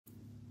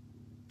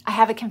I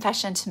have a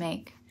confession to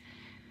make.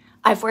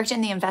 I've worked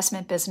in the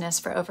investment business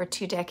for over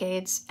 2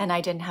 decades and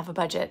I didn't have a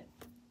budget.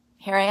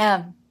 Here I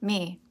am,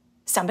 me,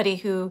 somebody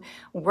who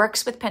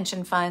works with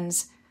pension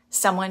funds,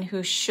 someone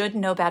who should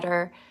know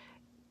better.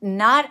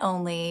 Not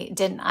only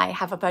didn't I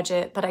have a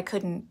budget, but I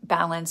couldn't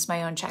balance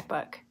my own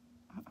checkbook.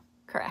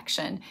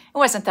 Correction. It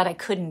wasn't that I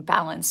couldn't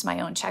balance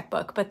my own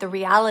checkbook, but the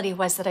reality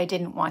was that I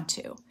didn't want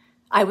to.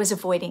 I was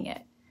avoiding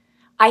it.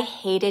 I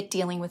hated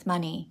dealing with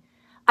money.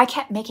 I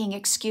kept making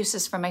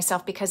excuses for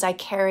myself because I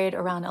carried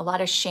around a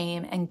lot of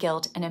shame and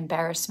guilt and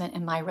embarrassment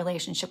in my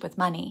relationship with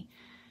money.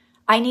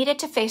 I needed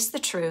to face the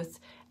truth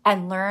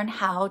and learn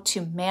how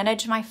to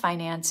manage my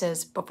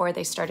finances before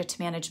they started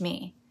to manage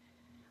me.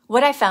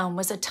 What I found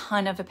was a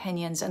ton of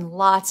opinions and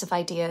lots of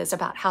ideas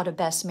about how to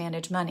best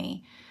manage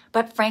money,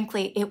 but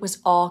frankly, it was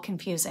all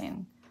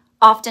confusing.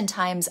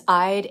 Oftentimes,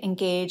 I'd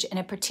engage in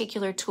a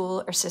particular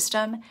tool or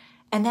system,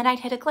 and then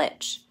I'd hit a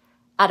glitch.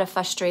 Out of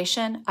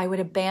frustration, I would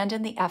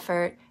abandon the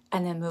effort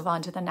and then move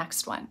on to the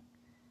next one.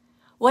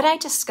 What I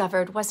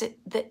discovered was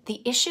that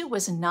the issue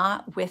was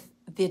not with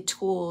the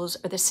tools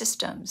or the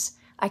systems.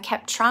 I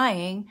kept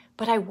trying,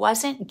 but I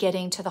wasn't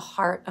getting to the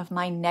heart of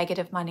my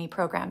negative money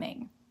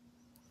programming.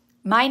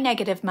 My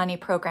negative money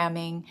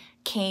programming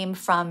came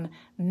from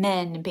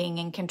men being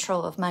in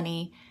control of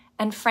money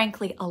and,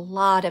 frankly, a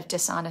lot of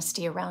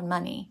dishonesty around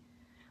money.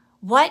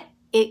 What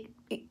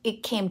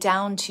it came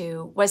down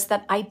to was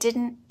that I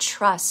didn't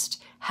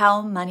trust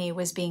how money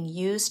was being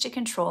used to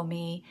control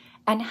me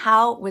and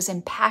how it was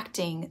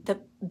impacting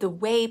the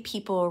way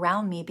people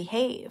around me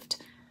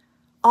behaved.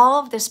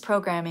 All of this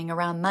programming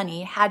around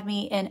money had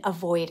me in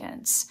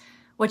avoidance,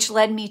 which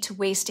led me to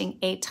wasting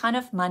a ton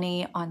of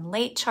money on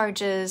late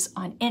charges,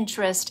 on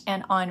interest,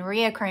 and on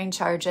reoccurring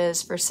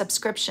charges for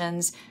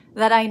subscriptions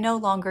that I no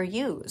longer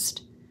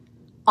used.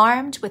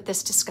 Armed with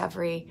this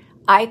discovery,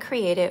 I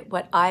created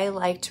what I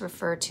like to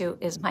refer to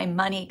as my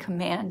Money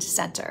Command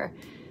Center.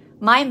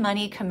 My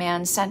Money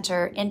Command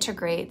Center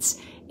integrates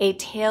a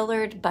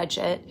tailored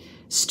budget,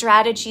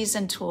 strategies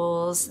and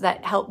tools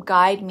that help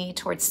guide me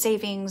towards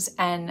savings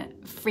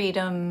and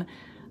freedom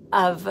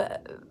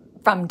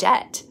from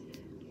debt.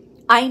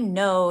 I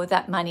know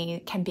that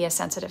money can be a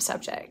sensitive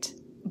subject,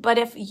 but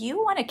if you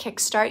want to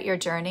kickstart your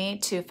journey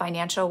to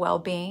financial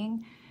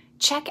well-being,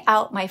 check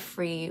out my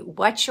free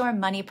What's Your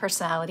Money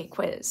Personality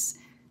quiz.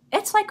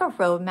 It's like a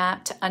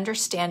roadmap to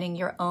understanding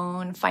your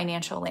own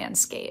financial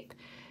landscape.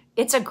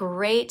 It's a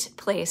great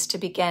place to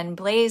begin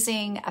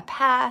blazing a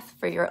path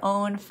for your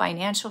own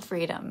financial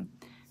freedom.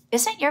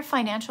 Isn't your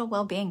financial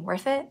well-being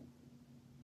worth it?